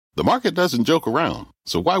The market doesn't joke around,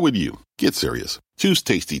 so why would you? Get serious. Choose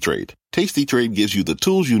Tasty Trade. Tasty Trade gives you the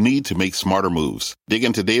tools you need to make smarter moves. Dig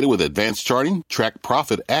into data with advanced charting, track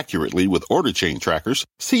profit accurately with order chain trackers,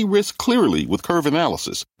 see risk clearly with curve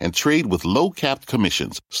analysis, and trade with low-capped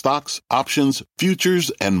commissions, stocks, options,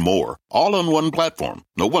 futures, and more. All on one platform.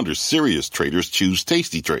 No wonder serious traders choose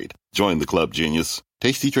Tasty Trade. Join the club, genius.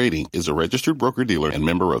 Tasty Trading is a registered broker-dealer and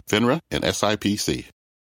member of FINRA and SIPC.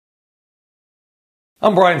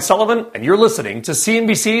 I'm Brian Sullivan, and you're listening to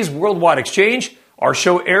CNBC's Worldwide Exchange. Our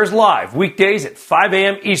show airs live weekdays at 5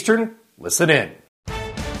 a.m. Eastern. Listen in.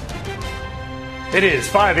 It is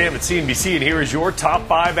 5 a.m. at CNBC, and here is your top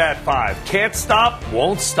 5 at 5. Can't stop,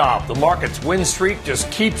 won't stop. The market's win streak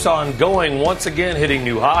just keeps on going, once again hitting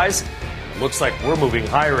new highs. Looks like we're moving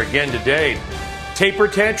higher again today. Taper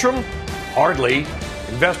tantrum? Hardly.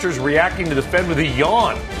 Investors reacting to the Fed with a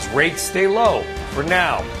yawn as rates stay low for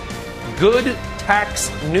now. Good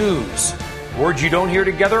tax news. Words you don't hear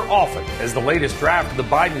together often, as the latest draft of the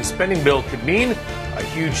Biden spending bill could mean a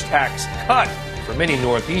huge tax cut for many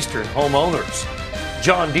Northeastern homeowners.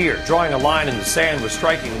 John Deere drawing a line in the sand with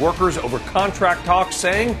striking workers over contract talks,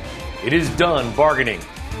 saying it is done bargaining.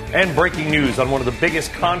 And breaking news on one of the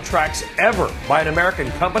biggest contracts ever by an American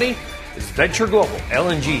company is Venture Global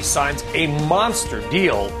LNG signs a monster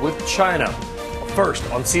deal with China. First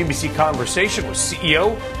on CNBC Conversation with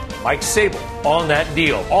CEO Mike Sable on that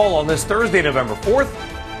deal. All on this Thursday, November 4th.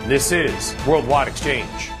 This is Worldwide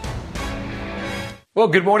Exchange. Well,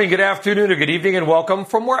 good morning, good afternoon, or good evening, and welcome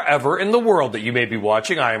from wherever in the world that you may be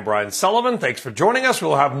watching. I am Brian Sullivan. Thanks for joining us.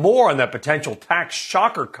 We'll have more on that potential tax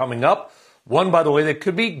shocker coming up. One, by the way, that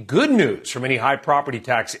could be good news for many high property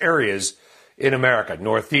tax areas in America.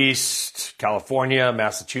 Northeast, California,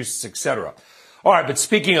 Massachusetts, etc. All right, but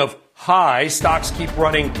speaking of high, stocks keep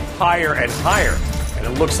running higher and higher.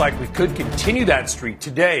 And it looks like we could continue that streak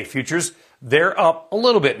today. Futures, they're up a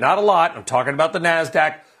little bit, not a lot. I'm talking about the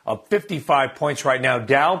NASDAQ, up 55 points right now.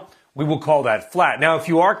 Dow, we will call that flat. Now, if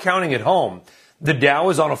you are counting at home, the Dow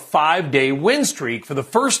is on a 5-day win streak for the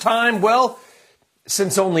first time, well,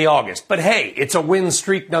 since only August. But hey, it's a win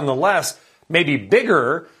streak nonetheless, maybe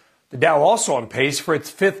bigger. The Dow also on pace for its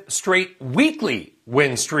 5th straight weekly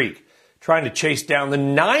win streak, trying to chase down the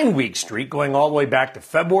 9-week streak going all the way back to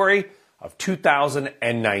February of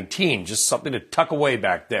 2019. Just something to tuck away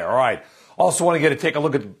back there. All right. Also want to get to take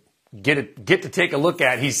a look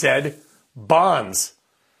at, he said, bonds.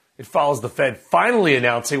 It follows the Fed finally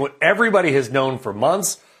announcing what everybody has known for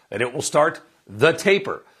months, that it will start the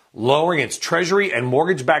taper, lowering its Treasury and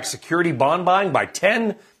mortgage-backed security bond buying by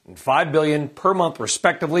 $10 and $5 billion per month,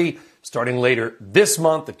 respectively, starting later this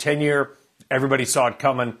month. The 10-year, everybody saw it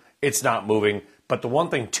coming. It's not moving. But the one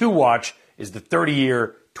thing to watch is the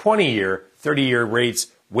 30-year, 20-year, 30-year rates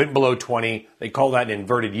went below 20. They call that an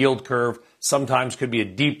inverted yield curve. Sometimes could be a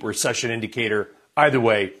deep recession indicator. Either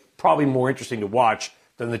way, probably more interesting to watch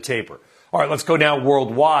than the taper. All right, let's go now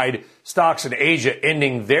worldwide. Stocks in Asia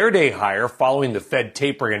ending their day higher following the Fed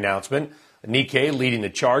tapering announcement. The Nikkei leading the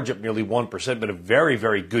charge up nearly 1%, but a very,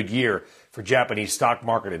 very good year for Japanese stock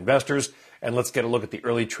market investors. And let's get a look at the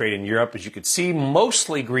early trade in Europe. As you can see,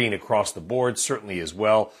 mostly green across the board, certainly as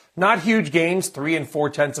well. Not huge gains, 3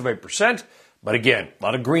 4/10%. But again, a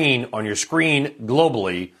lot of green on your screen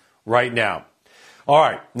globally right now. All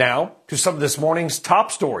right, now to some of this morning's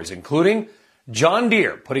top stories, including John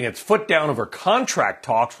Deere putting its foot down over contract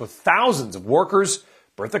talks with thousands of workers.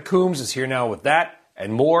 Bertha Coombs is here now with that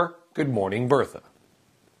and more. Good morning, Bertha.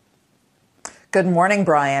 Good morning,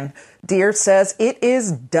 Brian. Deere says it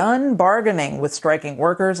is done bargaining with striking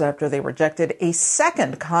workers after they rejected a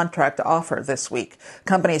second contract offer this week.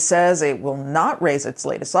 Company says it will not raise its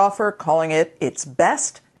latest offer, calling it its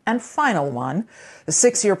best and final one. The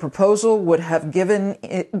 6-year proposal would have given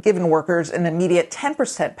workers an immediate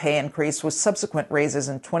 10% pay increase with subsequent raises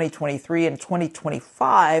in 2023 and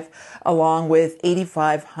 2025, along with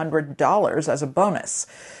 $8,500 as a bonus.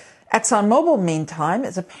 ExxonMobil, meantime,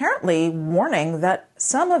 is apparently warning that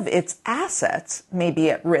some of its assets may be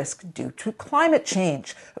at risk due to climate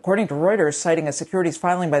change. According to Reuters, citing a securities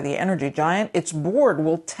filing by the energy giant, its board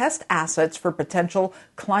will test assets for potential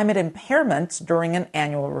climate impairments during an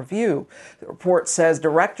annual review. The report says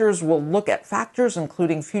directors will look at factors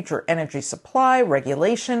including future energy supply,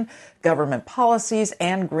 regulation, government policies,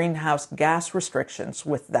 and greenhouse gas restrictions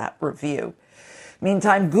with that review.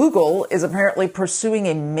 Meantime, Google is apparently pursuing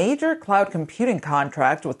a major cloud computing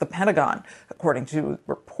contract with the Pentagon. According to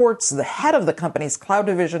reports, the head of the company's cloud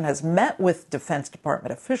division has met with Defense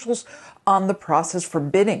Department officials on the process for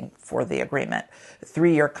bidding for the agreement. The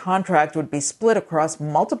 3-year contract would be split across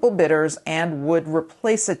multiple bidders and would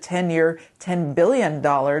replace a 10-year, $10 billion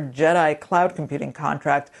JEDI cloud computing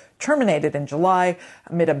contract terminated in July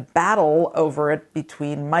amid a battle over it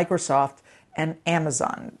between Microsoft and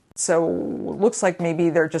Amazon. So looks like maybe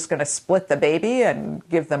they're just going to split the baby and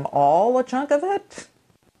give them all a chunk of it.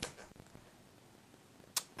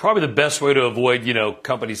 Probably the best way to avoid,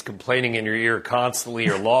 companies complaining in your ear constantly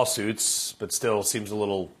or lawsuits, but still seems a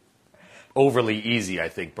little overly easy, I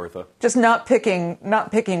think, Bertha. Just not picking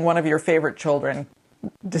one of your favorite children,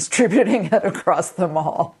 distributing it across them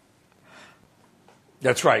all.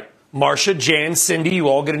 That's right. Marcia, Jan, Cindy, you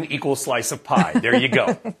all get an equal slice of pie. There you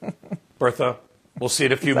go. Bertha, we'll see you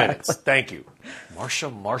in a few minutes. Thank you. Marcia.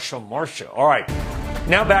 All right.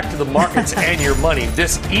 Now back to the markets and your money.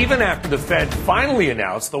 This even after the Fed finally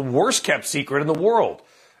announced the worst kept secret in the world.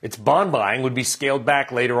 Its bond buying would be scaled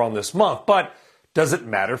back later on this month. But does it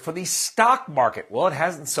matter for the stock market? Well, it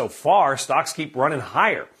hasn't so far. Stocks keep running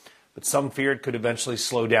higher. But some fear it could eventually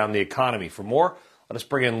slow down the economy. For more, let us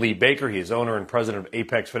bring in Lee Baker. He is owner and president of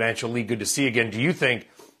Apex Financial. Lee, good to see you again. Do you think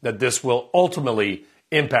that this will ultimately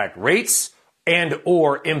impact rates and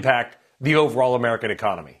or impact the overall American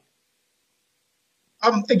economy?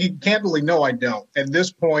 I'm thinking candidly, no, I don't. At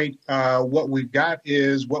this point, what we've got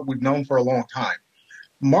is what we've known for a long time.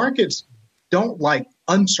 Markets don't like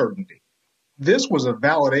uncertainty. This was a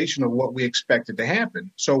validation of what we expected to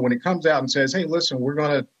happen. So when it comes out and says, hey, listen, we're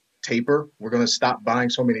going to taper, we're going to stop buying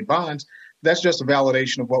so many bonds, that's just a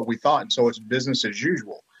validation of what we thought. And so it's business as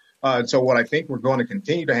usual. So what I think we're going to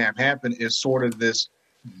continue to have happen is sort of this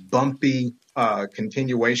bumpy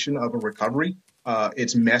continuation of a recovery.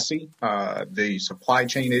 It's messy. The supply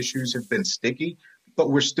chain issues have been sticky, but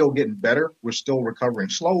we're still getting better. We're still recovering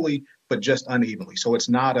slowly, but just unevenly. So it's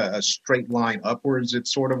not a straight line upwards.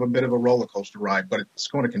 It's sort of a bit of a roller coaster ride, but it's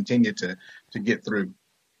going to continue to get through.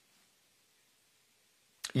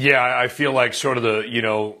 Yeah, I feel like sort of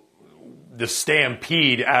the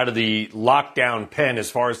stampede out of the lockdown pen as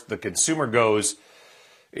far as the consumer goes.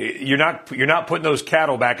 You're not putting those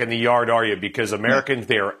cattle back in the yard, are you? Because Americans,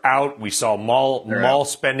 they are out. We saw mall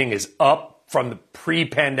spending is up from the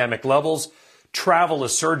pre-pandemic levels. Travel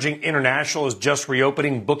is surging. International is just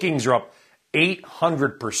reopening. Bookings are up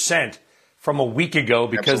 800% from a week ago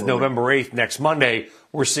because November 8th, next Monday,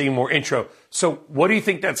 we're seeing more intro. So what do you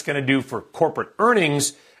think that's going to do for corporate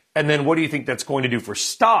earnings? And then what do you think that's going to do for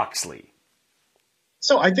stocks, Lee?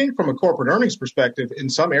 So I think from a corporate earnings perspective, in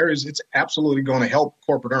some areas, it's absolutely going to help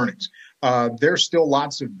corporate earnings. There's still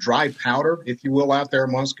lots of dry powder, if you will, out there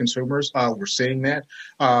amongst consumers. We're seeing that.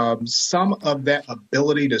 Some of that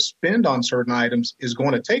ability to spend on certain items is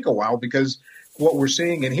going to take a while because what we're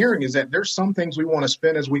seeing and hearing is that there's some things we want to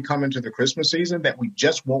spend as we come into the Christmas season that we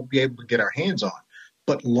just won't be able to get our hands on.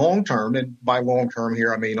 But long term, and by long term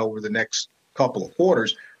here, I mean over the next couple of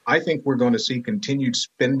quarters, I think we're going to see continued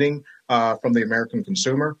spending from the American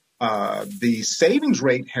consumer. The savings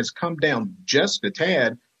rate has come down just a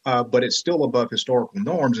tad, but it's still above historical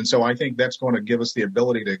norms. And so I think that's going to give us the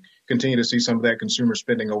ability to continue to see some of that consumer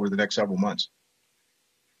spending over the next several months.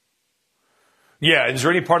 Yeah. Is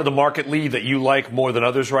there any part of the market, Lee, that you like more than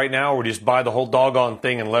others right now, or just buy the whole doggone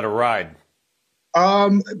thing and let it ride?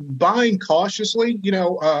 Buying cautiously.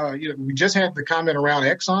 We just had the comment around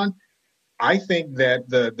Exxon. I think that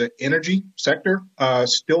the energy sector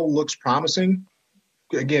still looks promising,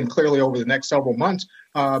 again, clearly over the next several months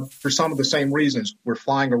for some of the same reasons. We're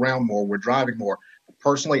flying around more. We're driving more.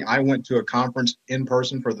 Personally, I went to a conference in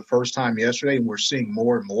person for the first time yesterday, and we're seeing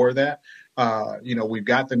more and more of that. We've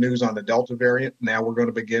got the news on the Delta variant. Now we're going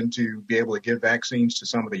to begin to be able to give vaccines to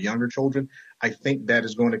some of the younger children. I think that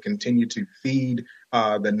is going to continue to feed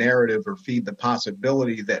the narrative or feed the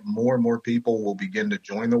possibility that more and more people will begin to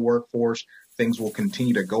join the workforce. Things will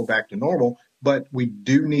continue to go back to normal, but we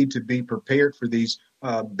do need to be prepared for these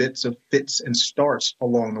bits of fits and starts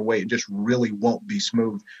along the way. It just really won't be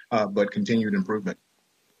smooth, but continued improvement.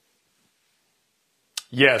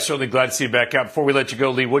 Yeah, certainly glad to see you back out. Before we let you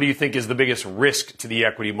go, Lee, what do you think is the biggest risk to the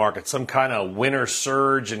equity market? Some kind of winter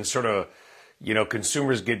surge and sort of,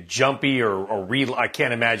 consumers get jumpy or I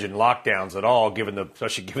can't imagine lockdowns at all,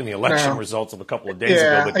 especially given the election results of a couple of days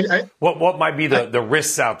ago. But what might be the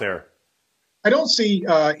risks out there? I don't see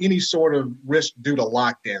any sort of risk due to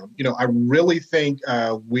lockdown. I really think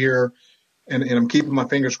we're, and I'm keeping my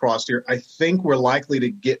fingers crossed here, I think we're likely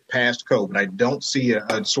to get past COVID. I don't see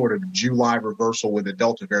a sort of July reversal with the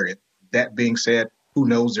Delta variant. That being said, who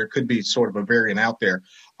knows? There could be sort of a variant out there.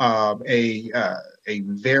 A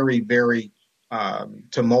very, very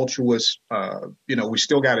tumultuous, we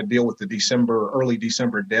still got to deal with the early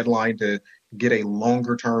December deadline to get a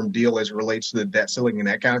longer term deal as it relates to the debt ceiling and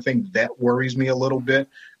that kind of thing. That worries me a little bit.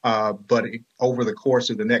 But over the course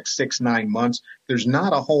of the next 6-9 months, there's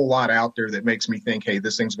not a whole lot out there that makes me think, hey,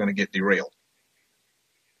 this thing's going to get derailed.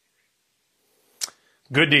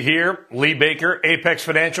 Good to hear. Lee Baker, Apex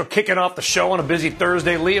Financial, kicking off the show on a busy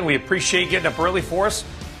Thursday, Lee, and we appreciate you getting up early for us.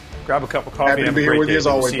 Grab a cup of coffee. Happy to be here with you as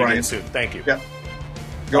always, Brian. Soon. Thank you. Yep.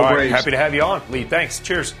 Go Braves. Happy to have you on, Lee. Thanks.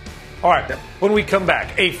 Cheers. All right. Yep. When we come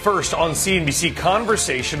back, a first on CNBC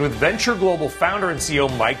conversation with Venture Global founder and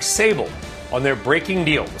CEO Mike Sable on their breaking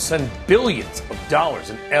deal to send billions of dollars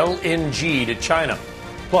in LNG to China.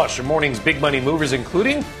 Plus, your morning's big money movers,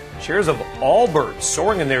 including shares of Allbirds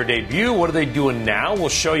soaring in their debut. What are they doing now? We'll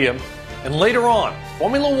show you. And later on,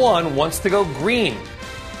 Formula One wants to go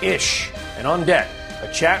green-ish. And on deck,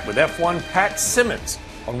 a chat with F1 Pat Simmons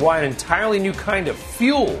on why an entirely new kind of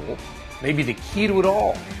fuel may be the key to it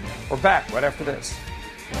all. We're back right after this.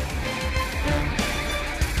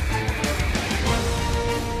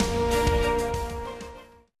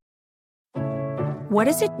 What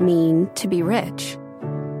does it mean to be rich?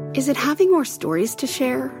 Is it having more stories to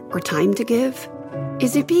share or time to give?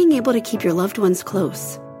 Is it being able to keep your loved ones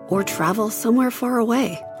close or travel somewhere far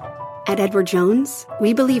away? At Edward Jones,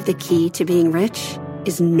 we believe the key to being rich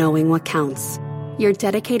is knowing what counts. Your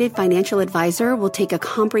dedicated financial advisor will take a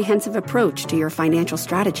comprehensive approach to your financial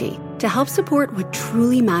strategy to help support what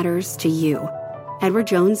truly matters to you.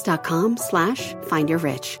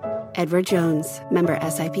 EdwardJones.com/findyourrich. Edward Jones, member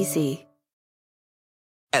SIPC.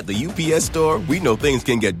 At the UPS Store, we know things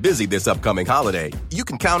can get busy this upcoming holiday. You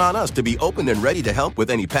can count on us to be open and ready to help with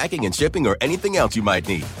any packing and shipping or anything else you might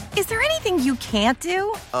need. Is there anything you can't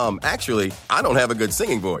do? Actually, I don't have a good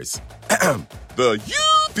singing voice. The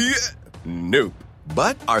UPS... Nope.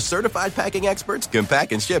 But our certified packing experts can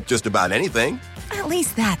pack and ship just about anything. At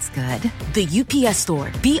least that's good. The UPS Store.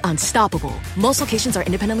 Be unstoppable. Most locations are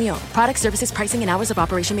independently owned. Product, services, pricing, and hours of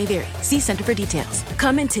operation may vary. See Center for details.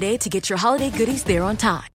 Come in today to get your holiday goodies there on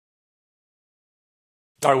time.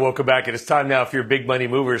 All right, welcome back. It is time now for your big money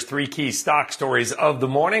movers. 3 key stock stories of the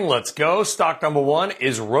morning. Let's go. Stock number 1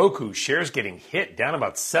 is Roku. Shares getting hit, down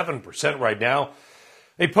about 7% right now.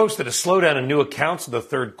 They posted a slowdown in new accounts in the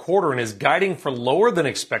third quarter and is guiding for lower than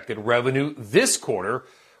expected revenue this quarter.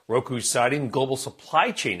 Roku's citing global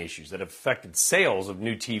supply chain issues that have affected sales of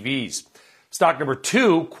new TVs. Stock number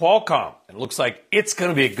 2, Qualcomm. And it looks like it's going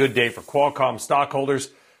to be a good day for Qualcomm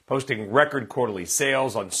stockholders, posting record quarterly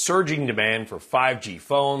sales on surging demand for 5G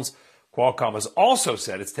phones. Qualcomm has also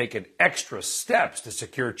said it's taken extra steps to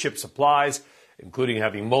secure chip supplies, including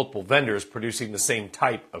having multiple vendors producing the same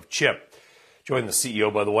type of chip. Joined the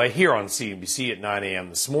CEO, by the way, here on CNBC at 9 a.m.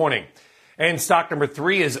 this morning. And stock number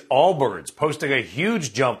 3 is Allbirds, posting a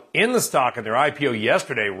huge jump in the stock in their IPO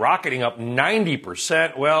yesterday, rocketing up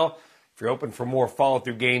 90%. Well, if you're open for more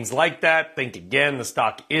follow-through gains like that, think again. The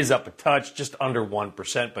stock is up a touch, just under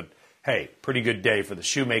 1%. But, hey, pretty good day for the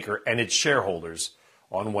shoemaker and its shareholders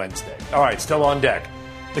on Wednesday. All right, still on deck.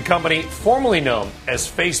 The company formerly known as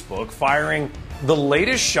Facebook firing the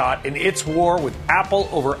latest shot in its war with Apple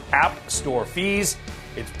over App Store fees.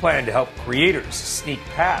 It's planned to help creators sneak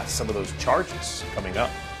past some of those charges coming up.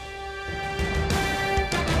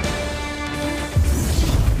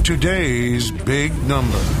 Today's big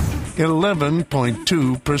number,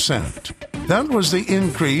 11.2%. That was the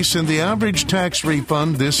increase in the average tax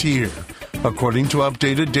refund this year, according to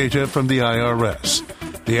updated data from the IRS.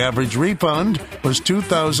 The average refund was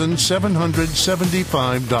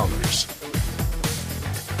 $2,775.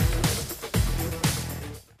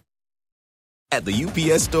 At the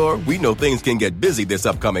UPS Store, we know things can get busy this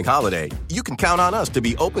upcoming holiday. You can count on us to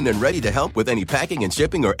be open and ready to help with any packing and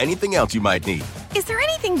shipping or anything else you might need. Is there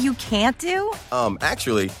anything you can't do?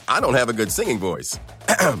 Actually, I don't have a good singing voice.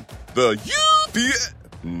 The UPS...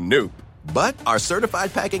 Nope. But our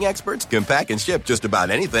certified packing experts can pack and ship just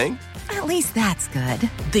about anything. At least that's good.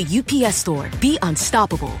 The UPS Store. Be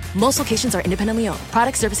unstoppable. Most locations are independently owned.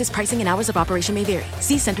 Product, services, pricing, and hours of operation may vary.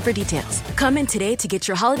 See Center for details. Come in today to get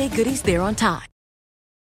your holiday goodies there on time.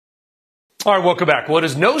 All right, welcome back. Well, it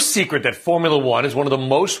is no secret that Formula One is one of the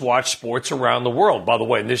most watched sports around the world. By the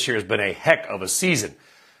way, and this year has been a heck of a season.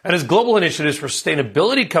 And as global initiatives for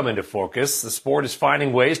sustainability come into focus, the sport is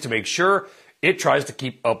finding ways to make sure it tries to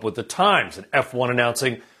keep up with the times. And F1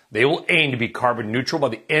 announcing they will aim to be carbon neutral by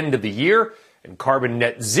the end of the year and carbon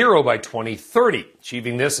net zero by 2030,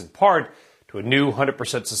 achieving this in part to a new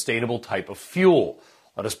 100% sustainable type of fuel.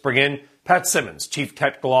 Let us bring in Pat Symonds, Chief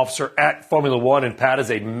Technical Officer at Formula One. And Pat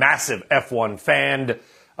is a massive F1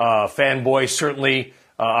 fanboy, certainly.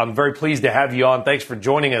 I'm very pleased to have you on. Thanks for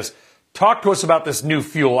joining us. Talk to us about this new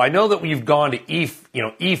fuel. I know that we've gone to E5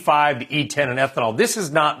 to E10 and ethanol. This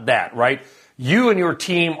is not that, right? You and your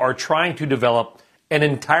team are trying to develop an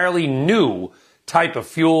entirely new type of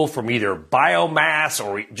fuel from either biomass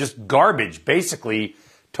or just garbage, basically.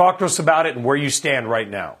 Talk to us about it and where you stand right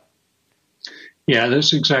now. Yeah,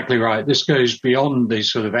 that's exactly right. This goes beyond the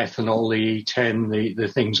sort of ethanol, the E10, the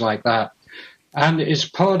things like that. And it's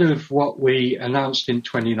part of what we announced in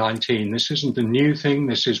 2019. This isn't a new thing.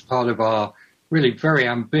 This is part of our really very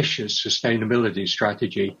ambitious sustainability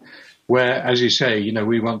strategy, where, as you say,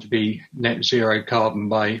 we want to be net zero carbon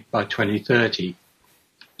by 2030.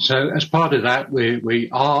 So as part of that, we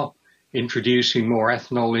are introducing more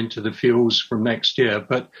ethanol into the fuels from next year.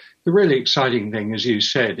 But the really exciting thing, as you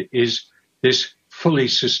said, is this fully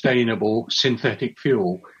sustainable synthetic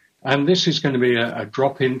fuel. And this is going to be a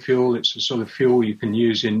drop-in fuel. It's a sort of fuel you can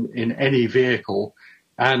use in any vehicle.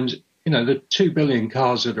 And, the 2 billion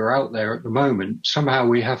cars that are out there at the moment, somehow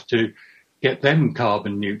we have to get them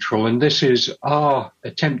carbon neutral. And this is our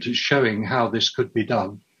attempt at showing how this could be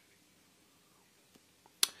done.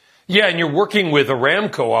 Yeah, and you're working with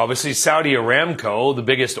Aramco, obviously, Saudi Aramco, the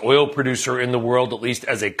biggest oil producer in the world, at least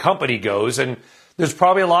as a company goes. And there's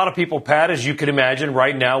probably a lot of people, Pat, as you can imagine,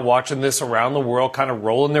 right now watching this around the world, kind of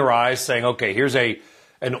rolling their eyes, saying, okay, here's an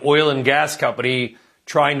oil and gas company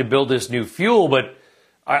trying to build this new fuel. But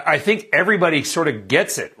I think everybody sort of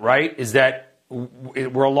gets it, right, is that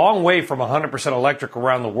we're a long way from 100% electric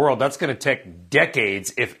around the world. That's going to take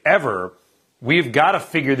decades, if ever. We've got to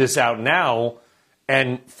figure this out now.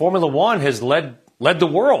 And Formula One has led the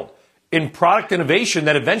world in product innovation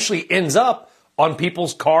that eventually ends up on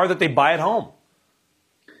people's car that they buy at home.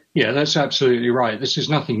 Yeah, that's absolutely right. This is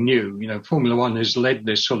nothing new. Formula One has led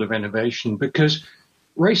this sort of innovation because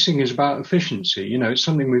racing is about efficiency. It's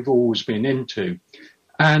something we've always been into.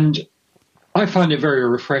 And I find it very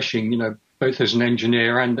refreshing, both as an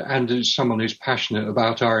engineer and as someone who's passionate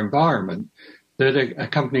about our environment, that a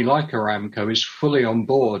company like Aramco is fully on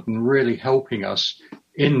board and really helping us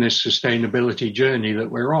in this sustainability journey that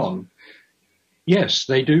we're on. Yes,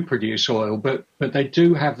 they do produce oil, but they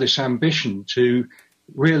do have this ambition to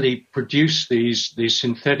really produce these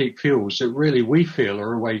synthetic fuels that really we feel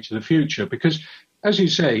are a way to the future. Because, as you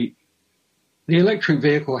say, the electric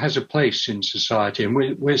vehicle has a place in society, and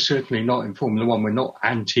we're certainly not in Formula One. We're not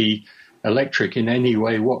anti-electric in any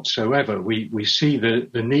way whatsoever. We see the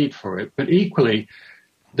need for it. But equally,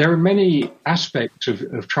 there are many aspects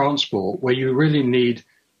of transport where you really need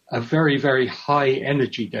a very, very high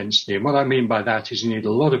energy density. And what I mean by that is you need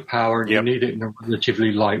a lot of power and you need it in a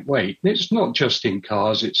relatively light weight. And it's not just in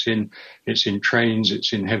cars, it's in trains,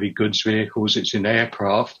 it's in heavy goods vehicles, it's in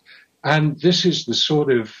aircraft. And this is the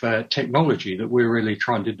sort of technology that we're really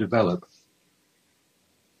trying to develop.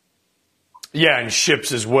 Yeah, and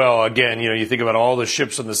ships as well. Again, you think about all the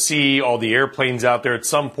ships on the sea, all the airplanes out there. At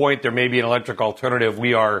some point, there may be an electric alternative.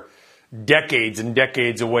 We are decades and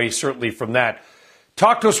decades away, certainly, from that.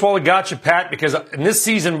 Talk to us while we got you, Pat, because this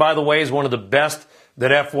season, by the way, is one of the best that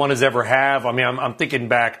F1 has ever had. I mean, I'm thinking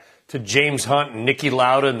back to James Hunt and Niki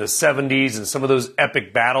Lauda in the 70s and some of those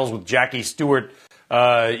epic battles with Jackie Stewart.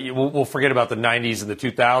 We'll forget about the 90s and the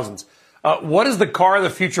 2000s. What is the car of the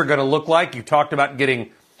future going to look like? You talked about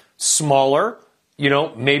getting smaller,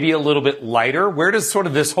 maybe a little bit lighter. Where does sort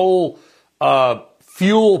of this whole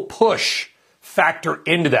fuel push factor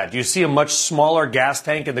into that? Do you see a much smaller gas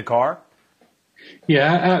tank in the car?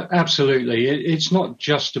 Yeah, absolutely. It's not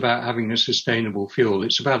just about having a sustainable fuel.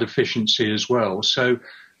 It's about efficiency as well. So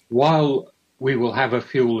while we will have a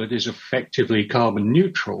fuel that is effectively carbon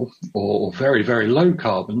neutral or very, very low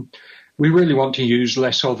carbon, we really want to use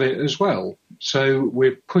less of it as well. So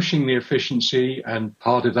we're pushing the efficiency, and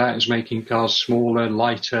part of that is making cars smaller,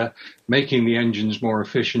 lighter, making the engines more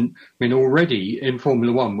efficient. I mean, already in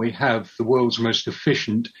Formula One, we have the world's most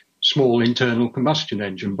efficient small internal combustion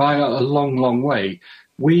engine by a long, long way.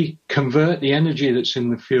 We convert the energy that's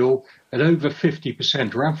in the fuel at over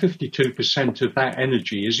 50%, around 52% of that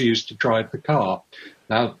energy is used to drive the car.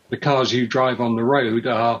 Now, the cars you drive on the road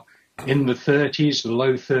are in the 30s, the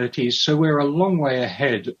low 30s, so we're a long way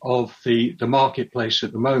ahead of the marketplace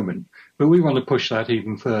at the moment, but we want to push that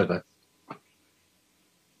even further.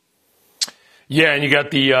 Yeah, and you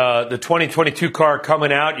got the 2022 car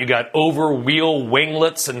coming out. You got over-wheel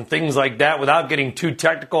winglets and things like that. Without getting too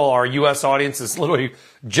technical, our U.S. audience is literally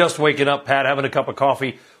just waking up, Pat, having a cup of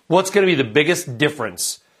coffee. What's going to be the biggest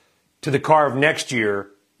difference to the car of next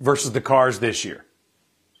year versus the cars this year?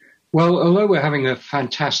 Well, although we're having a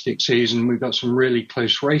fantastic season, we've got some really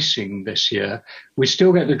close racing this year, we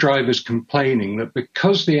still get the drivers complaining that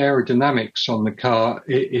because the aerodynamics on the car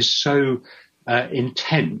is so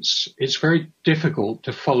intense, it's very difficult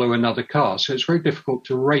to follow another car. So it's very difficult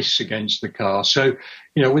to race against the car. So,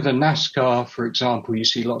 with a NASCAR, for example, you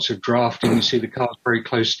see lots of drafting, you see the cars very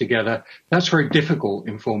close together. That's very difficult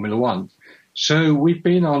in Formula One. So we've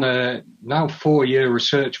been on a now 4-year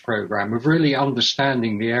research program of really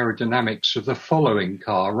understanding the aerodynamics of the following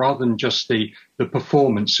car rather than just the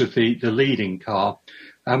performance of the leading car.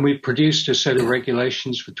 And we've produced a set of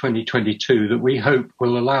regulations for 2022 that we hope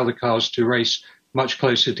will allow the cars to race much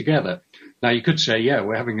closer together. Now, you could say, yeah,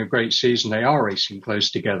 we're having a great season. They are racing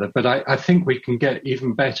close together. But I think we can get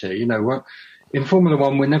even better. In Formula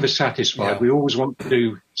One, we're never satisfied. Yeah. We always want to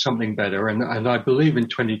do something better. And I believe in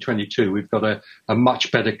 2022, we've got a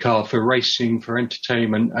much better car for racing, for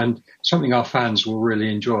entertainment, and something our fans will really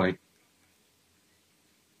enjoy.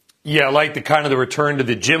 Yeah, I like the return to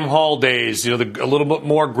the Jim Hall days, a little bit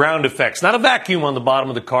more ground effects. Not a vacuum on the bottom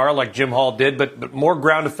of the car like Jim Hall did, but more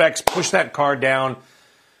ground effects, push that car down, a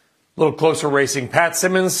little closer racing. Pat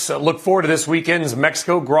Simmons, look forward to this weekend's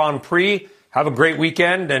Mexico Grand Prix. Have a great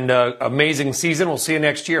weekend and amazing season. We'll see you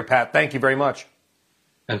next year, Pat. Thank you very much.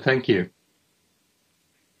 And thank you.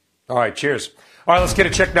 All right, cheers. All right, let's get a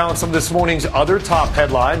check now on some of this morning's other top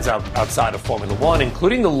headlines outside of Formula One,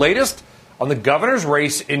 including the latest on the governor's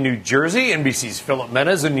race in New Jersey. NBC's Philip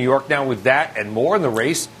Mena in New York now with that and more. And the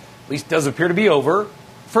race, at least, does appear to be over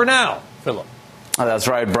for now. Philip. That's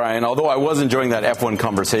right, Brian. Although I was enjoying that F1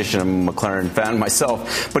 conversation, I'm a McLaren fan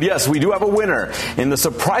myself. But yes, we do have a winner in the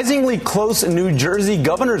surprisingly close New Jersey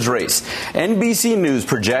governor's race. NBC News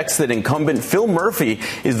projects that incumbent Phil Murphy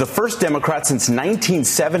is the first Democrat since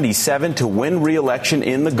 1977 to win re-election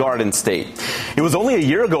in the Garden State. It was only a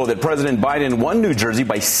year ago that President Biden won New Jersey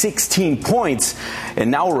by 16 points,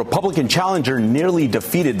 and now a Republican challenger nearly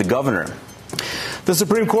defeated the governor. The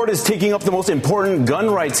Supreme Court is taking up the most important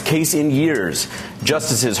gun rights case in years.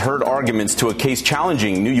 Justices heard arguments to a case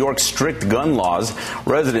challenging New York's strict gun laws.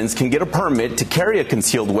 Residents can get a permit to carry a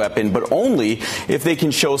concealed weapon, but only if they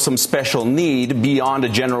can show some special need beyond a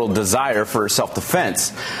general desire for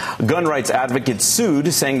self-defense. Gun rights advocates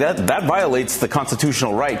sued, saying that violates the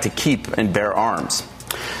constitutional right to keep and bear arms.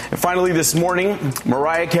 And finally this morning,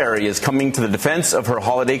 Mariah Carey is coming to the defense of her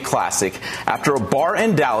holiday classic after a bar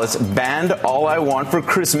in Dallas banned All I Want for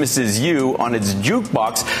Christmas Is You on its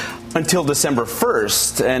jukebox until December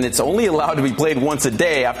 1st, and it's only allowed to be played once a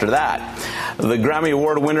day after that. The Grammy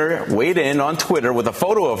Award winner weighed in on Twitter with a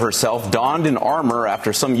photo of herself donned in armor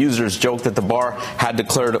after some users joked that the bar had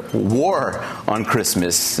declared war on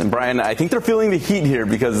Christmas. And Brian, I think they're feeling the heat here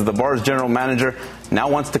because the bar's general manager now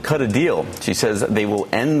wants to cut a deal. She says they will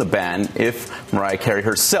end the ban if Mariah Carey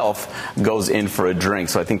herself goes in for a drink.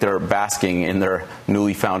 So I think they're basking in their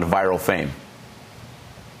newly found viral fame.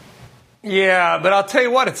 Yeah, but I'll tell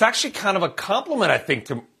you what, it's actually kind of a compliment, I think,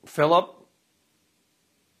 to Philip.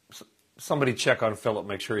 Somebody check on Philip,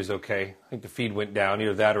 make sure he's okay. I think the feed went down.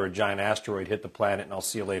 Either that or a giant asteroid hit the planet, and I'll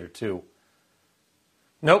see you later, too.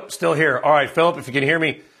 Nope, still here. All right, Philip, if you can hear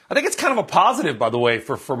me. I think it's kind of a positive, by the way,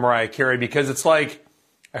 for Mariah Carey, because it's like,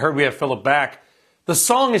 I heard we have Philip back. The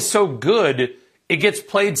song is so good, it gets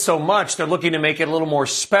played so much, they're looking to make it a little more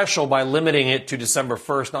special by limiting it to December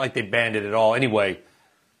 1st. Not like they banned it at all. Anyway,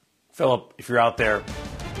 Philip, if you're out there,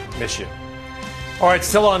 miss you. All right,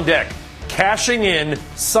 still on deck. Cashing in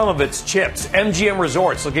some of its chips. MGM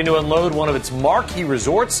Resorts looking to unload one of its marquee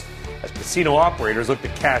resorts as casino operators look to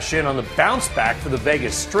cash in on the bounce back for the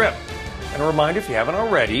Vegas Strip. And a reminder, if you haven't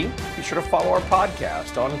already, be sure to follow our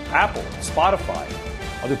podcast on Apple, Spotify,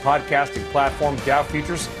 other podcasting platforms. Dow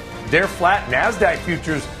futures, they're flat. NASDAQ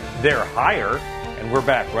futures, they're higher. And we're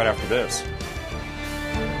back right after this.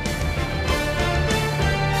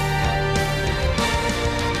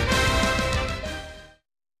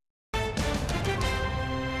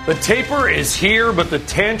 The taper is here, but the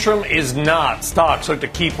tantrum is not. Stocks look to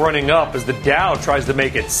keep running up as the Dow tries to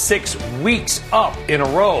make it 6 weeks up in a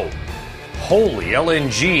row. Holy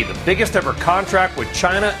LNG, the biggest ever contract with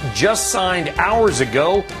China, just signed hours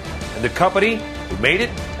ago. And the company who made it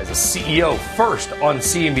as a CEO first on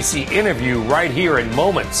CNBC interview right here in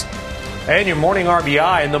moments. And your morning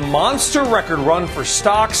RBI and the monster record run for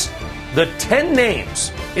stocks. The 10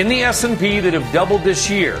 names in the S&P that have doubled this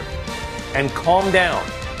year. And calm down.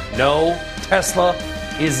 No, Tesla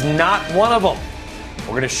is not one of them. We're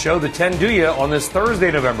going to show the 10 to you on this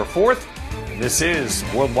Thursday, November 4th. This is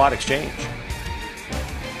Worldwide Exchange.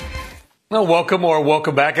 Well,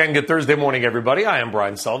 welcome back, and good Thursday morning, everybody. I am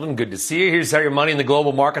Brian Sullivan. Good to see you. Here's how your money in the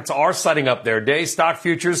global markets are setting up their day. Stock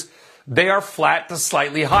futures, they are flat to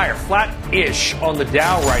slightly higher. Flat-ish on the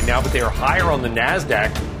Dow right now, but they are higher on the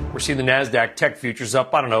NASDAQ. We're seeing the NASDAQ tech futures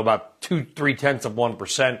up, about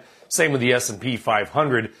 0.2%. Same with the S&P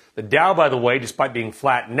 500. The Dow, by the way, despite being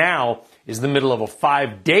flat now, is in the middle of a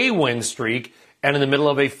 5-day win streak and in the middle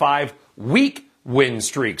of a 5-week win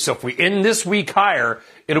streak. So if we end this week higher,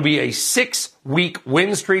 it'll be a 6-week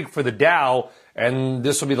win streak for the Dow, and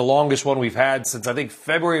this will be the longest one we've had since, I think,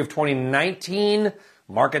 February of 2019.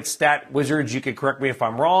 Market stat wizards, you can correct me if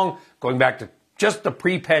I'm wrong, going back to just the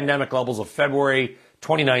pre-pandemic levels of February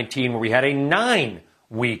 2019, where we had a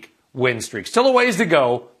 9-week win streak. Still a ways to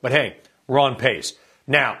go, but hey, we're on pace.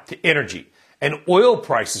 Now, to energy and oil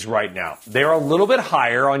prices right now. They're a little bit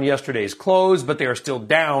higher on yesterday's close, but they are still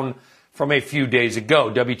down from a few days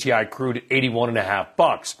ago. WTI crude at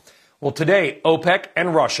 $81.50. Well, today, OPEC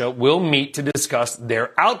and Russia will meet to discuss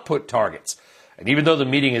their output targets. And even though the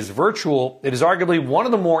meeting is virtual, it is arguably one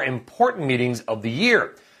of the more important meetings of the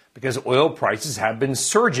year because oil prices have been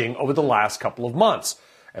surging over the last couple of months.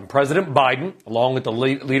 And President Biden, along with the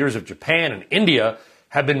leaders of Japan and India,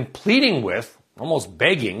 have been pleading with, almost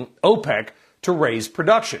begging, OPEC to raise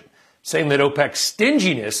production, saying that OPEC's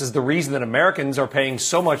stinginess is the reason that Americans are paying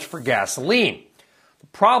so much for gasoline. The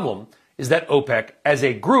problem is that OPEC, as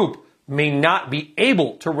a group, may not be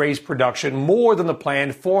able to raise production more than the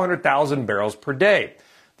planned 400,000 barrels per day.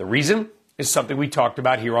 The reason is something we talked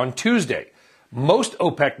about here on Tuesday. Most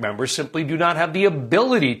OPEC members simply do not have the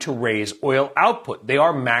ability to raise oil output. They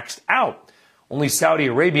are maxed out. Only Saudi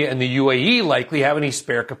Arabia and the UAE likely have any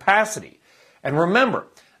spare capacity. And remember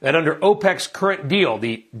that under OPEC's current deal,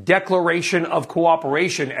 the Declaration of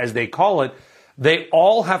Cooperation, as they call it, they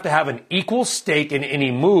all have to have an equal stake in any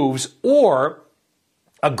moves or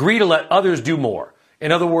agree to let others do more.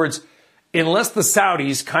 In other words, unless the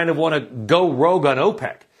Saudis kind of want to go rogue on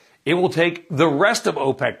OPEC, it will take the rest of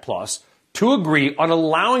OPEC Plus to agree on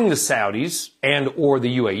allowing the Saudis and or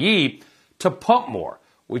the UAE to pump more,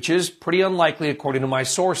 which is pretty unlikely according to my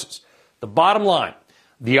sources. The bottom line,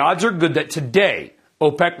 the odds are good that today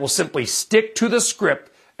OPEC will simply stick to the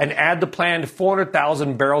script and add the planned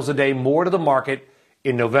 400,000 barrels a day more to the market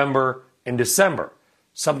in November and December,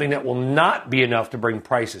 something that will not be enough to bring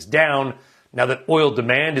prices down now that oil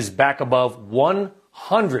demand is back above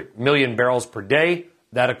 100 million barrels per day,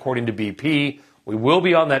 that according to BP. We will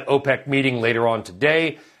be on that OPEC meeting later on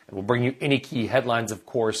today, and we'll bring you any key headlines, of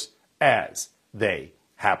course, as they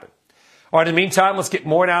happen. All right, in the meantime, let's get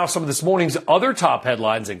more now of some of this morning's other top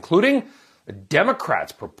headlines, including the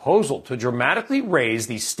Democrats' proposal to dramatically raise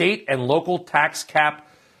the state and local tax cap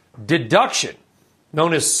deduction,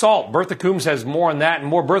 known as SALT. Bertha Coombs has more on that and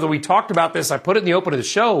more. Bertha, we talked about this. I put it in the open of the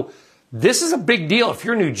show. This is a big deal. If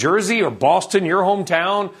you're New Jersey or Boston, your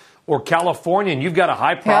hometown, or California, and you've got a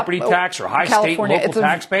high property tax or high state and local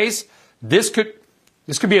tax base, this could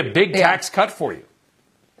be a big tax cut for you.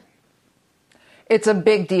 It's a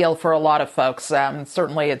big deal for a lot of folks.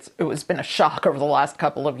 Certainly, it has been a shock over the last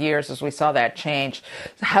couple of years as we saw that change.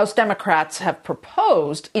 House Democrats have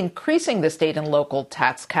proposed increasing the state and local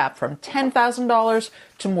tax cap from $10,000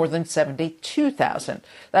 to more than $72,000.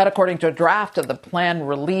 That, according to a draft of the plan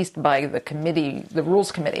released by the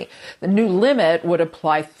Rules Committee. The new limit would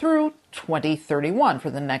apply through 2031 for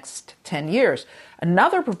the next 10 years.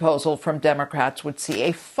 Another proposal from Democrats would see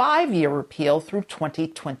a 5-year repeal through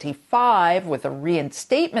 2025 with a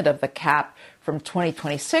reinstatement of the cap from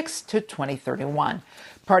 2026 to 2031.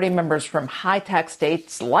 Party members from high-tax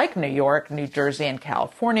states like New York, New Jersey, and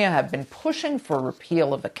California have been pushing for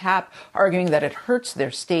repeal of the cap, arguing that it hurts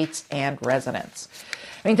their states and residents.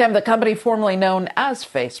 Meantime, the company formerly known as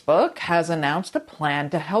Facebook has announced a plan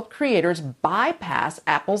to help creators bypass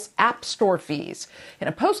Apple's App Store fees. In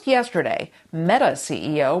a post yesterday, Meta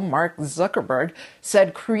CEO Mark Zuckerberg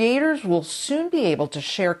said creators will soon be able to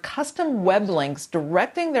share custom web links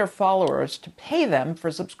directing their followers to pay them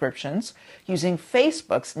for subscriptions using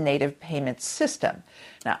Facebook's native payment system.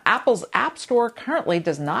 Now, Apple's App Store currently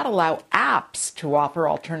does not allow apps to offer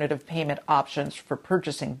alternative payment options for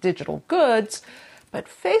purchasing digital goods. But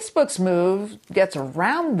Facebook's move gets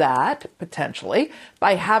around that, potentially,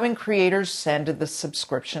 by having creators send the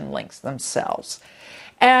subscription links themselves.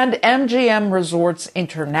 And MGM Resorts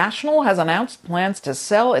International has announced plans to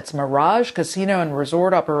sell its Mirage Casino and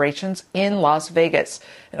Resort operations in Las Vegas.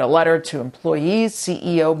 In a letter to employees,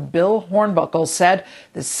 CEO Bill Hornbuckle said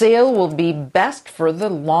the sale will be best for the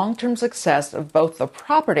long-term success of both the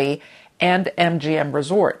property and MGM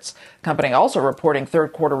Resorts. Company also reporting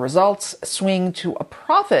third quarter results swing to a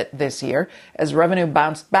profit this year as revenue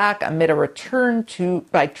bounced back amid a return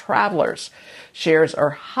by travelers. Shares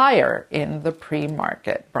are higher in the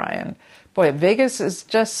pre-market, Brian. Boy, Vegas is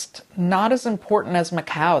just not as important as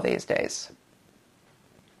Macau these days.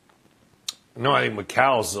 No, I think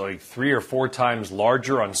Macau's like 3 or 4 times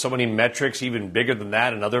larger on so many metrics, even bigger than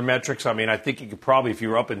that in other metrics. I mean, I think you could probably, if you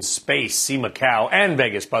were up in space, see Macau and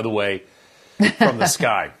Vegas, by the way, from the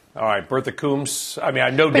sky. All right, Bertha Coombs. I mean, I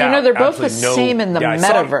have no doubt. But you know, they're both the same in the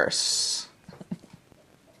metaverse.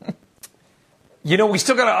 You know, I'm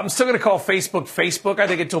still gonna call Facebook. I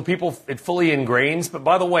think until it fully ingrains. But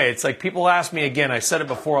by the way, it's like people ask me again. I said it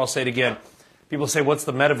before. I'll say it again. People say, "What's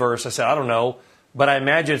the metaverse?" I said, "I don't know." But I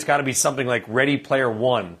imagine it's got to be something like Ready Player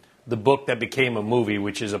One, the book that became a movie,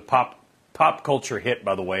 which is a pop culture hit,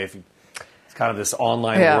 by the way. It's kind of this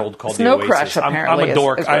online world called the Oasis. Crush, apparently, I'm a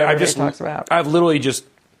dork. is what everybody talks about. I've literally just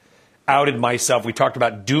outed myself. We talked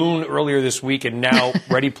about Dune earlier this week, and now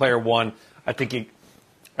Ready Player One. I think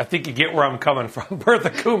you get where I'm coming from. Bertha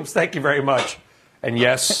Coombs, thank you very much. And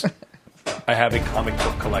yes, I have a comic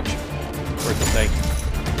book collection. Bertha, thank you.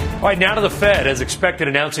 All right, now to the Fed. As expected,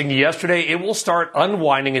 announcing yesterday, it will start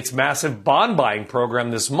unwinding its massive bond buying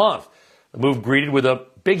program this month. The move greeted with a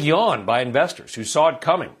big yawn by investors who saw it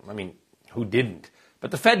coming. I mean, who didn't?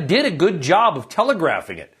 But the Fed did a good job of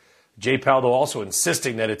telegraphing it. Jay Powell, though, also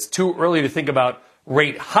insisting that it's too early to think about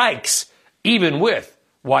rate hikes, even with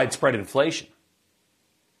widespread inflation.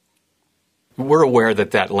 We're aware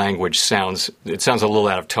that language sounds a little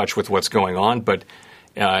out of touch with what's going on, but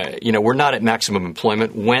we're not at maximum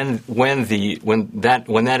employment. When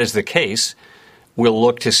that is the case, we'll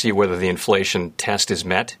look to see whether the inflation test is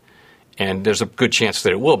met, and there's a good chance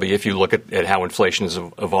that it will be if you look at how inflation has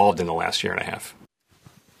evolved in the last year and a half.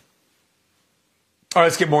 All right,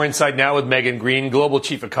 let's get more insight now with Megan Green, Global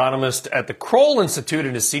Chief Economist at the Kroll Institute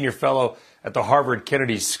and a Senior Fellow at the Harvard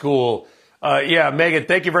Kennedy School. Megan,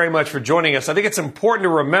 thank you very much for joining us. I think it's important to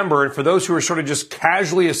remember, and for those who are sort of just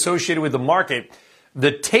casually associated with the market,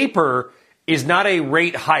 the taper is not a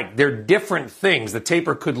rate hike. They're different things. The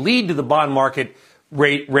taper could lead to the bond market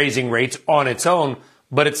raising rates on its own,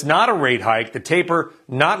 but it's not a rate hike. The taper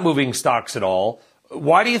not moving stocks at all.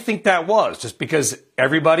 Why do you think that was? Just because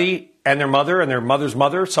everybody and their mother's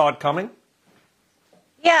mother saw it coming?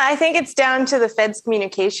 Yeah, I think it's down to the Fed's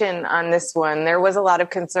communication on this one. There was a lot of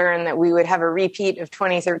concern that we would have a repeat of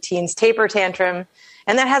 2013's taper tantrum,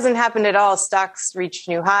 and that hasn't happened at all. Stocks reached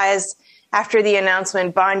new highs. After the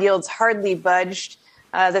announcement, bond yields hardly budged.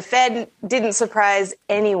 The Fed didn't surprise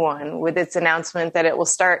anyone with its announcement that it will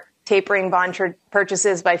start tapering bond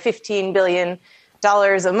purchases by $15 billion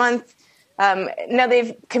a month. Now,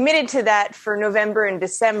 they've committed to that for November and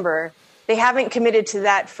December. They haven't committed to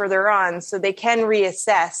that further on, so they can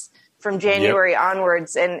reassess from January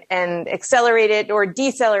onwards and accelerate it or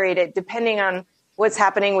decelerate it, depending on what's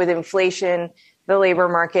happening with inflation, the labor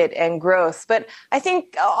market, and growth. But I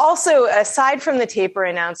think also, aside from the taper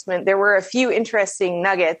announcement, there were a few interesting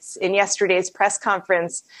nuggets in yesterday's press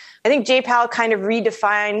conference. I think Jay Powell kind of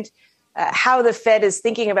redefined how the Fed is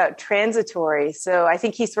thinking about transitory. So I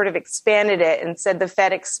think he sort of expanded it and said the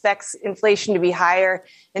Fed expects inflation to be higher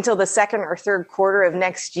until the second or third quarter of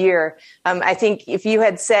next year. I think if you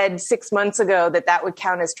had said 6 months ago that would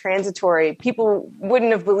count as transitory, people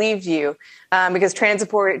wouldn't have believed you because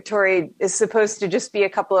transitory is supposed to just be a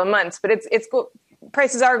couple of months. But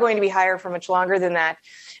prices are going to be higher for much longer than that.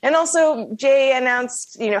 And also, Jay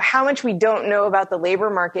announced, how much we don't know about the labor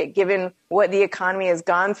market, given what the economy has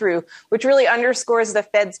gone through, which really underscores the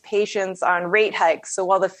Fed's patience on rate hikes. So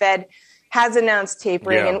while the Fed has announced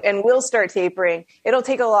tapering and will start tapering, it'll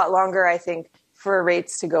take a lot longer, I think, for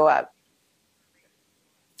rates to go up.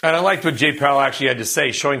 And I liked what Jay Powell actually had to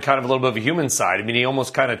say, showing kind of a little bit of a human side. I mean, he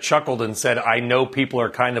almost kind of chuckled and said, I know people are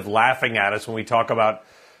kind of laughing at us when we talk about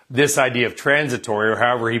this idea of transitory, or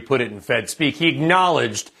however he put it in Fed speak. He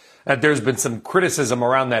acknowledged that there's been some criticism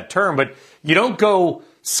around that term, but you don't go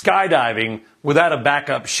skydiving without a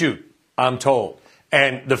backup chute, I'm told.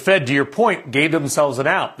 And the Fed, to your point, gave themselves an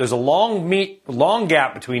out. There's a long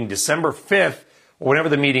gap between December 5th, or whenever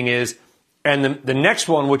the meeting is, and the next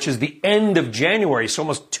one, which is the end of January, so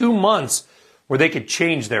almost 2 months where they could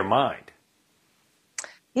change their mind.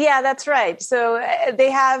 Yeah, that's right. So they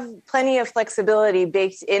have plenty of flexibility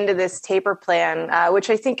baked into this taper plan, which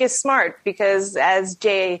I think is smart because, as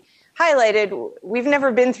Jay highlighted, we've never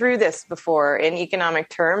been through this before in economic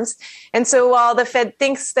terms. And so while the Fed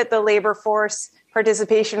thinks that the labor force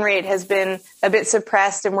participation rate has been a bit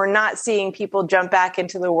suppressed and we're not seeing people jump back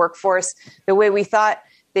into the workforce the way we thought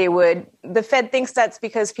they would. The Fed thinks that's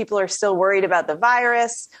because people are still worried about the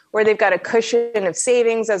virus, or they've got a cushion of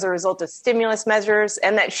savings as a result of stimulus measures,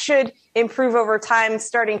 and that should improve over time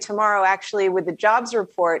starting tomorrow, actually, with the jobs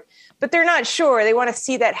report. But they're not sure. They want to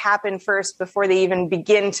see that happen first before they even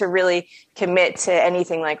begin to really commit to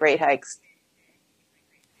anything like rate hikes.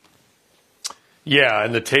 Yeah,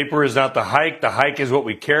 and the taper is not the hike. The hike is what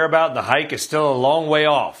we care about, and the hike is still a long way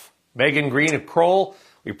off. Megan Green of Kroll,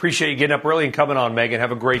 we appreciate you getting up early and coming on, Megan.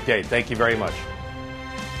 Have a great day. Thank you very much.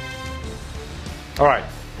 All right,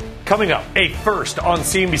 coming up, a first on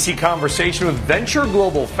CNBC conversation with Venture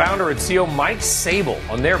Global founder and CEO Mike Sabel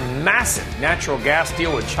on their massive natural gas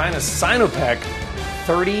deal with China's Sinopec,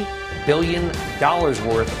 $30 billion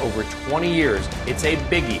worth over 20 years. It's a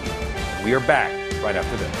biggie. We are back right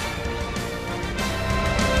after this.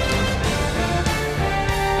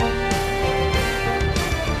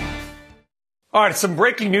 All right, some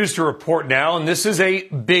breaking news to report now, and this is a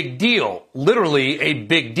big deal, literally a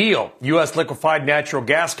big deal. U.S. liquefied natural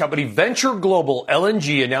gas company Venture Global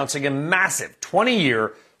LNG announcing a massive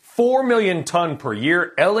 20-year, 4 million ton per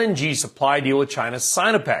year LNG supply deal with China's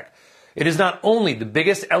Sinopec. It is not only the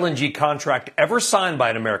biggest LNG contract ever signed by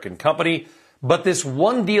an American company, but this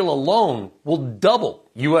one deal alone will double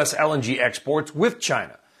U.S. LNG exports with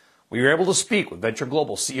China. We were able to speak with Venture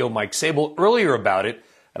Global CEO Mike Sabel earlier about it,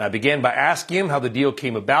 and I began by asking him how the deal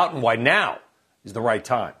came about and why now is the right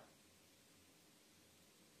time.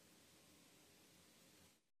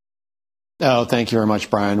 Oh, thank you very much,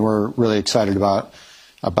 Brian. We're really excited about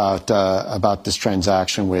this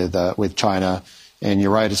transaction with China. And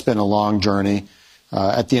you're right, it's been a long journey.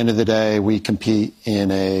 At the end of the day, we compete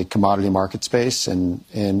in a commodity market space, and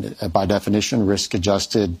by definition,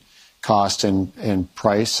 risk-adjusted cost and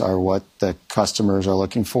price are what the customers are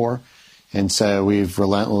looking for. And so we've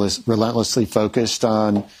relentlessly focused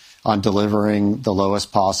on delivering the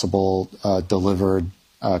lowest possible delivered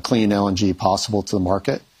clean LNG possible to the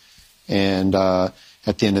market. And at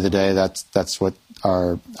the end of the day, that's what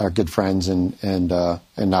our good friends and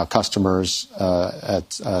now customers at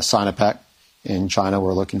Sinopec in China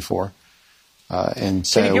were looking for. And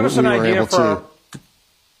so can you give us an idea for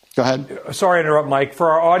Go ahead. Sorry to interrupt, Mike.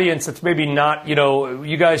 For our audience that's maybe not,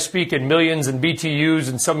 you guys speak in millions and BTUs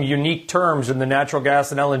and some unique terms in the natural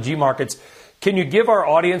gas and LNG markets. Can you give our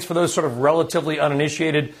audience, for those sort of relatively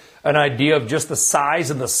uninitiated, an idea of just the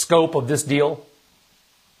size and the scope of this deal?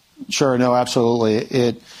 Sure. No, absolutely.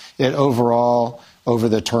 It overall, over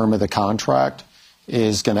the term of the contract,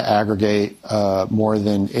 is going to aggregate more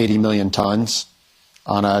than 80 million tons.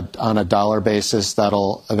 On a dollar basis,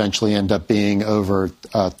 that'll eventually end up being over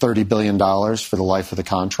 $30 billion for the life of the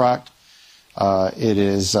contract. It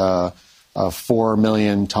is 4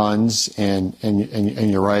 million tons, and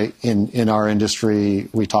you're right. In our industry,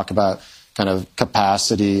 we talk about kind of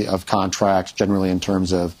capacity of contracts generally in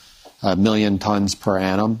terms of 1 million tons per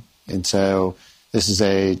annum, and so this is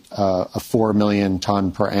a 4 million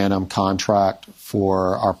ton per annum contract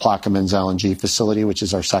for our Plaquemines LNG facility, which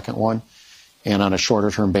is our second one. And on a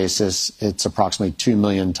shorter-term basis, it's approximately 2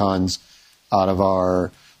 million tons out of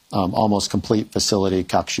our almost complete facility,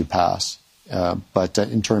 Calcasieu Pass. But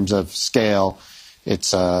in terms of scale,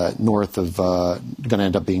 it's going to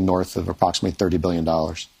end up being north of approximately $30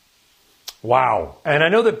 billion. Wow. And I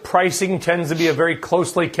know that pricing tends to be a very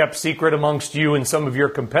closely kept secret amongst you and some of your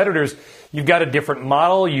competitors. You've got a different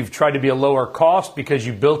model. You've tried to be a lower cost because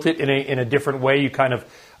you built it in a different way. You kind of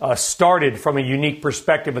started from a unique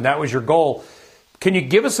perspective, and that was your goal. Can you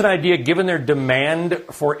give us an idea, given their demand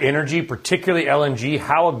for energy, particularly LNG,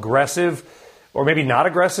 how aggressive or maybe not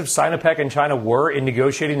aggressive Sinopec and China were in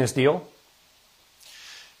negotiating this deal?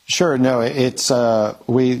 Sure. No,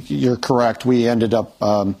 you're correct. We ended up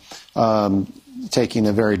taking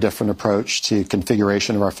a very different approach to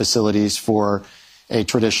configuration of our facilities for a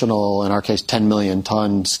traditional, in our case, 10 million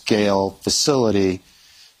ton scale facility.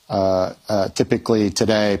 Typically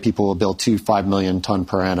today, people will build 2 5 million ton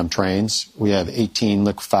per annum trains. We have 18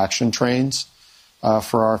 liquefaction trains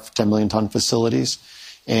for our 10 million ton facilities.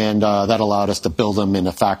 And that allowed us to build them in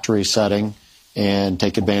a factory setting and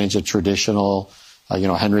take advantage of traditional,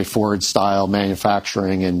 Henry Ford style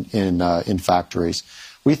manufacturing in factories.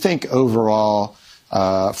 We think overall,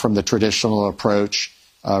 from the traditional approach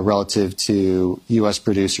relative to U.S.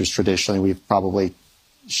 producers traditionally, we've probably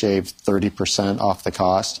shaved 30% off the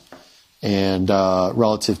cost. And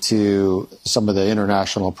relative to some of the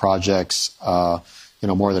international projects,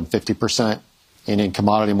 more than 50%. And in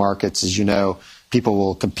commodity markets, as you know, people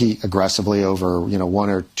will compete aggressively over, 1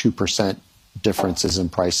 or 2% differences in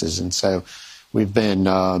prices. And so we've been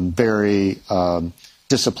very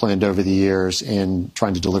disciplined over the years in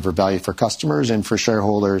trying to deliver value for customers and for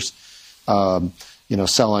shareholders,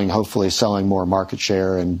 hopefully selling more market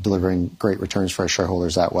share and delivering great returns for our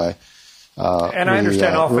shareholders that way. And I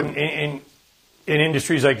understand often in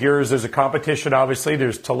industries like yours, there's a competition, obviously.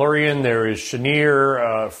 There's Tellurian, there is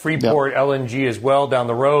Cheniere, Freeport, LNG as well down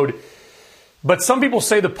the road. But some people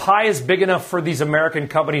say the pie is big enough for these American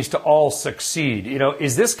companies to all succeed.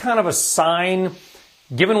 Is this kind of a sign,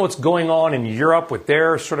 given what's going on in Europe with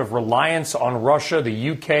their sort of reliance on Russia,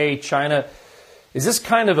 the UK, China, is this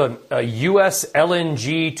kind of a U.S.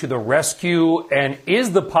 LNG to the rescue? And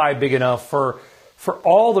is the pie big enough for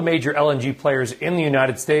all the major LNG players in the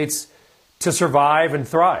United States to survive and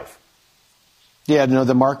thrive? Yeah,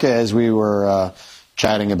 the market, as we were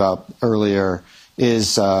chatting about earlier,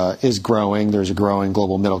 is growing. There's a growing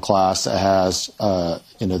global middle class that has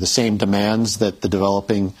the same demands that the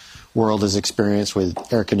developing world has experienced with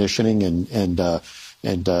air conditioning and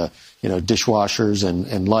dishwashers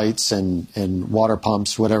and lights and water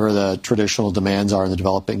pumps, whatever the traditional demands are in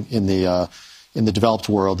the developed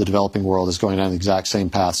world. The developing world is going down the exact same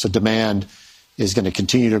path. So demand is going to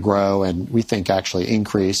continue to grow, and we think actually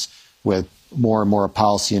increase with more and more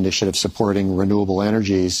policy initiatives supporting renewable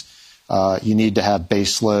energies. You need to have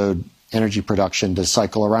base load energy production to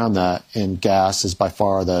cycle around that, and gas is by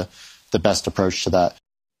far the best approach to that.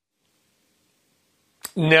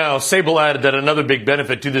 Now, Sable added that another big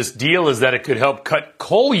benefit to this deal is that it could help cut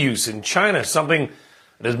coal use in China, something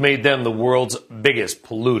that has made them the world's biggest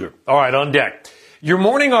polluter. All right, on deck. Your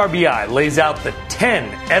morning RBI lays out the 10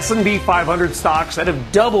 S&P 500 stocks that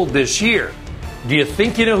have doubled this year. Do you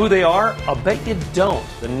think you know who they are? I'll bet you don't.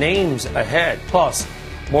 The name's ahead. Plus,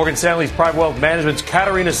 Morgan Stanley's Private Wealth Management's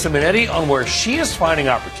Caterina Simonetti on where she is finding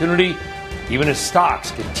opportunity, even as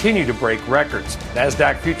stocks continue to break records.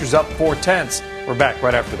 NASDAQ futures up 0.4. We're back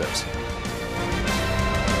right after this.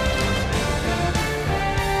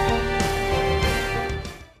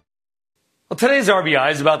 Well, today's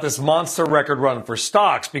RBI is about this monster record run for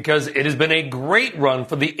stocks because it has been a great run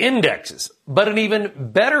for the indexes, but an even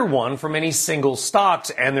better one for many single stocks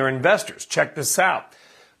and their investors. Check this out.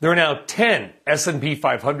 There are now 10 S&P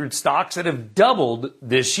 500 stocks that have doubled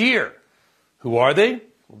this year. Who are they?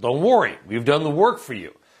 Well, don't worry. We've done the work for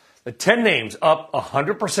you. The 10 names up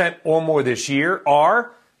 100% or more this year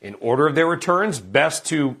are, in order of their returns, best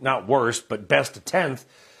to, not worst, but best to 10th,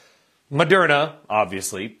 Moderna,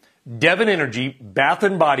 obviously, Devon Energy, Bath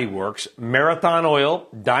 & Body Works, Marathon Oil,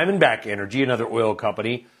 Diamondback Energy, another oil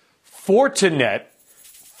company, Fortinet,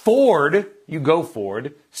 Ford, you go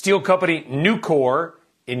Ford, steel company Nucor,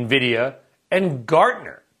 NVIDIA, and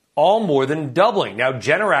Gartner, all more than doubling. Now,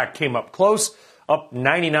 Generac came up close, up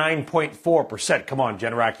 99.4%. Come on,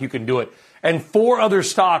 Generac, you can do it. And 4 other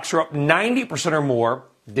stocks are up 90% or more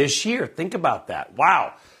this year. Think about that.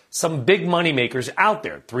 Wow. Some big money makers out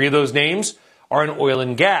there. 3 of those names are in oil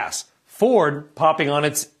and gas. Ford popping on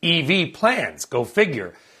its EV plans. Go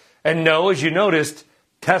figure. And no, as you noticed,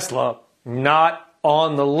 Tesla not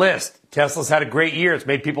on the list. Tesla's had a great year. It's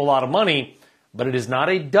made people a lot of money, but it is not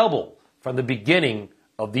a double from the beginning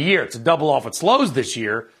of the year. It's a double off its lows this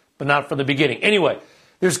year, but not from the beginning. Anyway,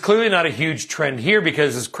 there's clearly not a huge trend here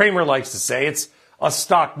because, as Kramer likes to say, it's a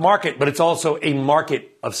stock market, but it's also a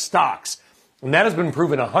market of stocks. And that has been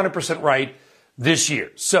proven 100% right this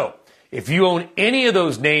year. So if you own any of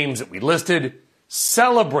those names that we listed,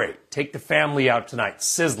 celebrate. Take the family out tonight.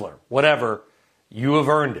 Sizzler, whatever. You have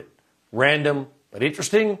earned it. Random, but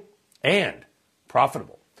interesting and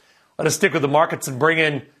profitable. Let us stick with the markets and bring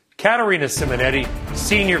in Caterina Simonetti,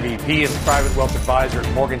 Senior VP and Private Wealth Advisor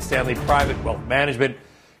at Morgan Stanley Private Wealth Management.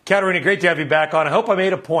 Caterina, great to have you back on. I hope I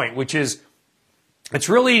made a point, which is it's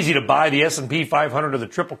really easy to buy the S&P 500 or the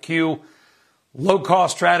Triple Q.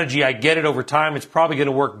 Low-cost strategy, I get it over time. It's probably going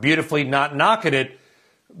to work beautifully, not knocking it.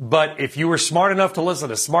 But if you were smart enough to listen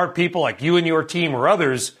to smart people like you and your team or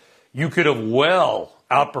others, you could have well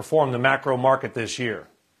outperformed the macro market this year.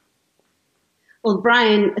 Well,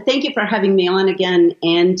 Brian, thank you for having me on again.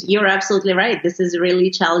 And you're absolutely right. This is a really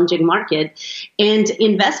challenging market. And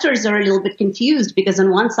investors are a little bit confused because on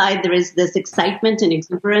one side, there is this excitement and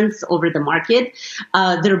exuberance over the market.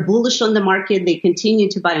 They're bullish on the market. They continue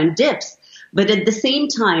to buy on dips. But at the same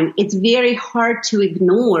time, it's very hard to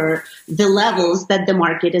ignore the levels that the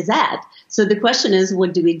market is at. So the question is,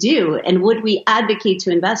 what do we do? And would we advocate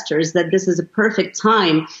to investors that this is a perfect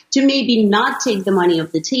time to maybe not take the money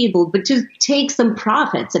off the table, but to take some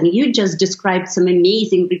profits? I mean, you just described some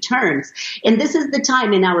amazing returns. And this is the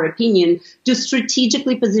time, in our opinion, to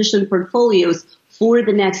strategically position portfolios for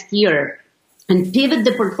the next year and pivot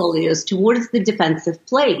the portfolios towards the defensive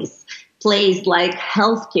plays. plays like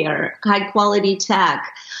healthcare, high-quality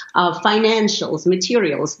tech, financials,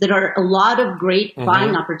 materials. There are a lot of great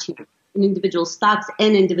buying opportunities in individual stocks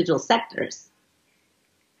and individual sectors.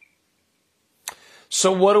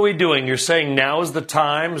 So what are we doing? You're saying now is the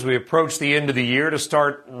time, as we approach the end of the year, to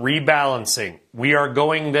start rebalancing. We are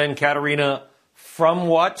going then, Katerina, from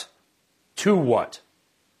what to what?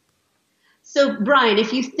 So, Brian,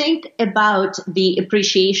 if you think about the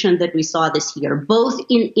appreciation that we saw this year, both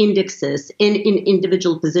in indexes and in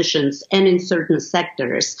individual positions and in certain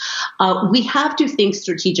sectors, we have to think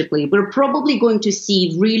strategically. We're probably going to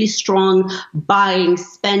see really strong buying,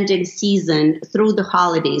 spending season through the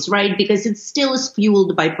holidays, right? Because it still is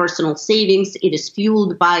fueled by personal savings. It is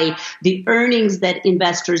fueled by the earnings that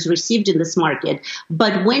investors received in this market.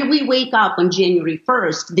 But when we wake up on January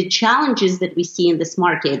 1st, the challenges that we see in this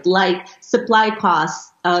market, like supply costs,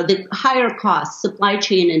 the higher costs, supply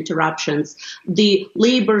chain interruptions, the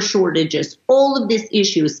labor shortages, all of these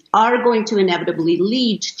issues are going to inevitably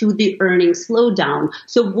lead to the earnings slowdown.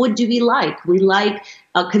 So what do we like? We like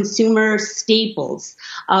consumer staples.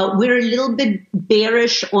 We're a little bit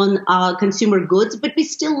bearish on consumer goods, but we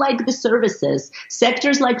still like the services.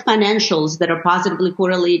 Sectors like financials that are positively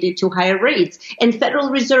correlated to higher rates. And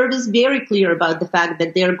Federal Reserve is very clear about the fact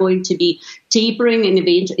that they're going to be tapering and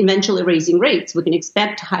eventually raising rates. We can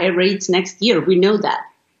expect higher rates next year. We know that.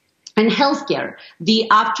 And healthcare, the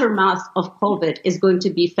aftermath of COVID is going to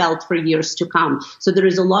be felt for years to come. So there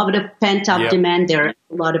is a lot of pent-up demand there, a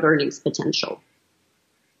lot of earnings potential.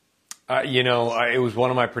 It was one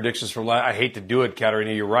of my predictions for I hate to do it,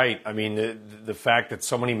 Katerina, you're right. I mean, the fact that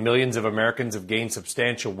so many millions of Americans have gained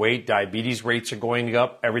substantial weight, diabetes rates are going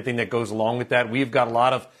up, everything that goes along with that. We've got a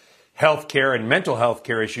lot of health care and mental health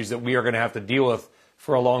care issues that we are going to have to deal with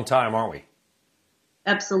for a long time, aren't we?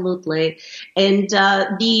 Absolutely. And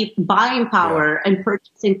the buying power and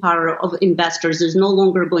purchasing power of investors is no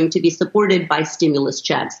longer going to be supported by stimulus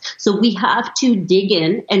checks. So we have to dig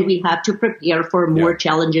in and we have to prepare for a more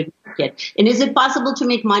challenging market. And is it possible to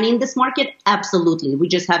make money in this market? Absolutely. We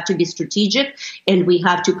just have to be strategic and we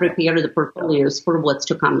have to prepare the portfolios for what's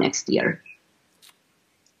to come next year.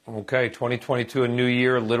 Okay, 2022, a new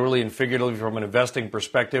year, literally and figuratively from an investing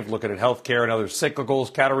perspective, looking at healthcare and other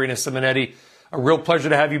cyclicals. Katerina Simonetti, a real pleasure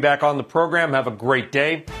to have you back on the program. Have a great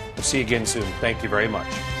day. We'll see you again soon. Thank you very much.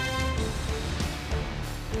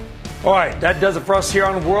 All right, that does it for us here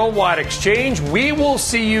on Worldwide Exchange. We will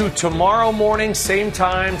see you tomorrow morning, same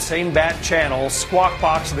time, same bat channel. Squawk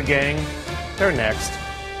Box of the gang. They're next.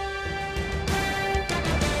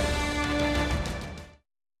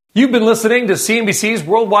 You've been listening to CNBC's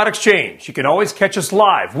Worldwide Exchange. You can always catch us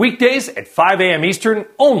live weekdays at 5 a.m. Eastern,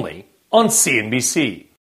 only on CNBC.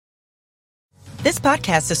 This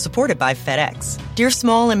podcast is supported by FedEx. Dear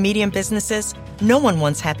small and medium businesses, no one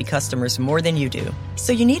wants happy customers more than you do.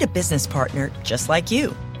 So you need a business partner just like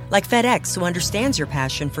you. Like FedEx, who understands your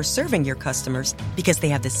passion for serving your customers because they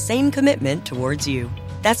have the same commitment towards you.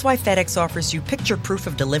 That's why FedEx offers you picture proof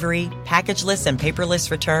of delivery, packageless and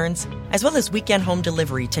paperless returns, as well as weekend home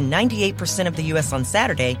delivery to 98% of the U.S. on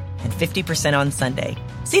Saturday and 50% on Sunday.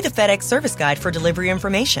 See the FedEx service guide for delivery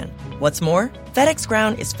information. What's more, FedEx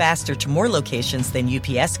Ground is faster to more locations than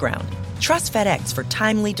UPS Ground. Trust FedEx for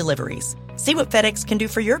timely deliveries. See what FedEx can do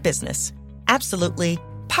for your business. Absolutely,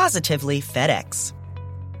 positively FedEx.